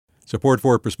Support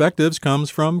for Perspectives comes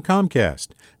from Comcast,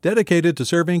 dedicated to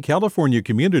serving California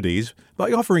communities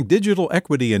by offering digital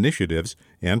equity initiatives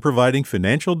and providing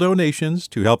financial donations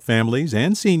to help families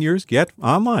and seniors get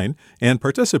online and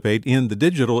participate in the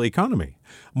digital economy.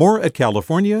 More at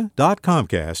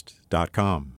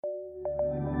california.comcast.com.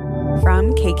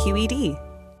 From KQED.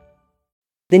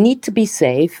 The need to be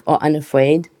safe or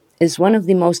unafraid is one of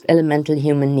the most elemental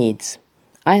human needs.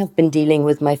 I have been dealing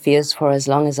with my fears for as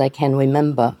long as I can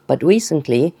remember, but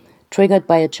recently, triggered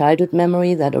by a childhood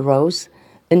memory that arose,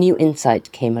 a new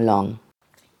insight came along.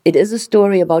 It is a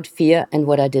story about fear and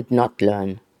what I did not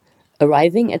learn.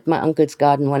 Arriving at my uncle's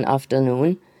garden one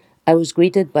afternoon, I was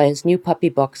greeted by his new puppy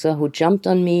boxer who jumped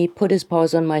on me, put his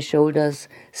paws on my shoulders,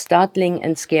 startling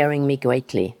and scaring me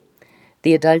greatly.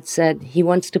 The adult said he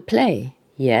wants to play,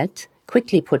 yet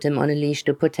quickly put him on a leash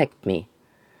to protect me.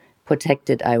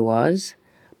 Protected I was,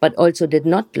 but also did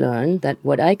not learn that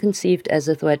what I conceived as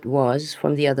a threat was,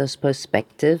 from the other's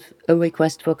perspective, a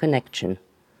request for connection.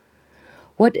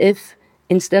 What if,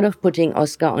 instead of putting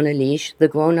Oscar on a leash, the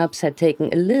grown-ups had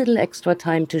taken a little extra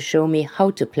time to show me how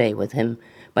to play with him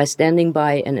by standing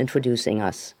by and introducing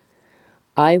us?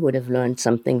 I would have learned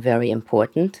something very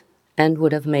important and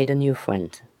would have made a new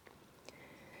friend.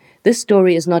 This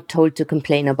story is not told to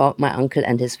complain about my uncle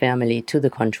and his family, to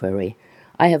the contrary.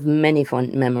 I have many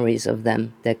fond memories of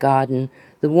them, their garden,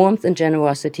 the warmth and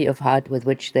generosity of heart with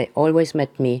which they always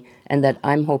met me and that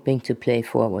I'm hoping to play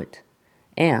forward.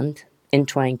 And, in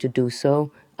trying to do so,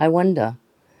 I wonder,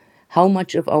 how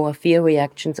much of our fear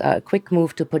reactions are a quick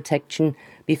move to protection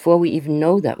before we even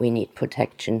know that we need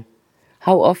protection?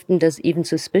 How often does even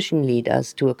suspicion lead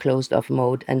us to a closed-off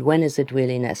mode, and when is it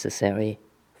really necessary?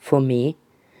 For me,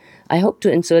 I hope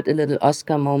to insert a little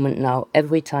Oscar moment now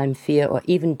every time fear or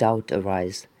even doubt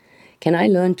arise. Can I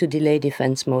learn to delay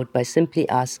defense mode by simply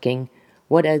asking,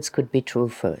 what else could be true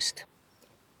first?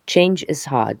 Change is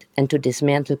hard, and to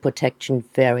dismantle protection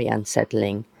very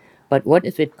unsettling. But what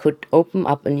if it could open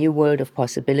up a new world of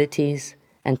possibilities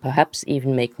and perhaps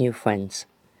even make new friends?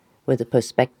 With a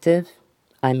perspective,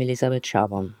 I'm Elisabeth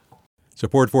Scharbaum.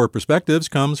 Support for Perspectives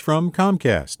comes from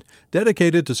Comcast,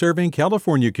 dedicated to serving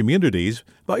California communities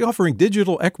by offering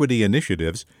digital equity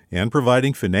initiatives and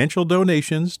providing financial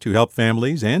donations to help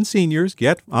families and seniors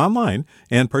get online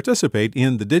and participate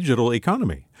in the digital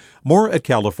economy. More at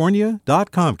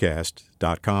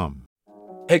california.comcast.com.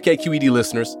 Hey KQED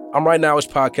listeners, I'm Right Nowish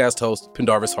podcast host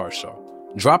Pendarvis Harshaw,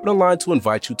 dropping a line to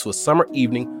invite you to a summer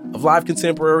evening of live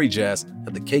contemporary jazz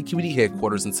at the KQED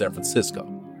headquarters in San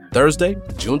Francisco. Thursday,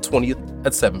 June 20th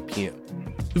at 7 p.m.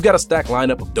 We've got a stacked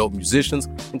lineup of dope musicians,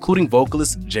 including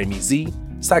vocalist Jamie Z,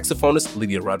 saxophonist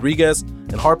Lydia Rodriguez,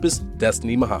 and harpist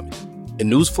Destiny Muhammad. And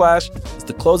Newsflash is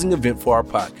the closing event for our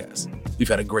podcast. We've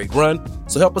had a great run,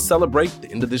 so help us celebrate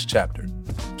the end of this chapter.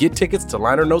 Get tickets to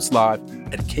Liner Notes Live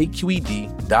at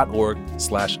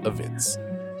kqed.org/events.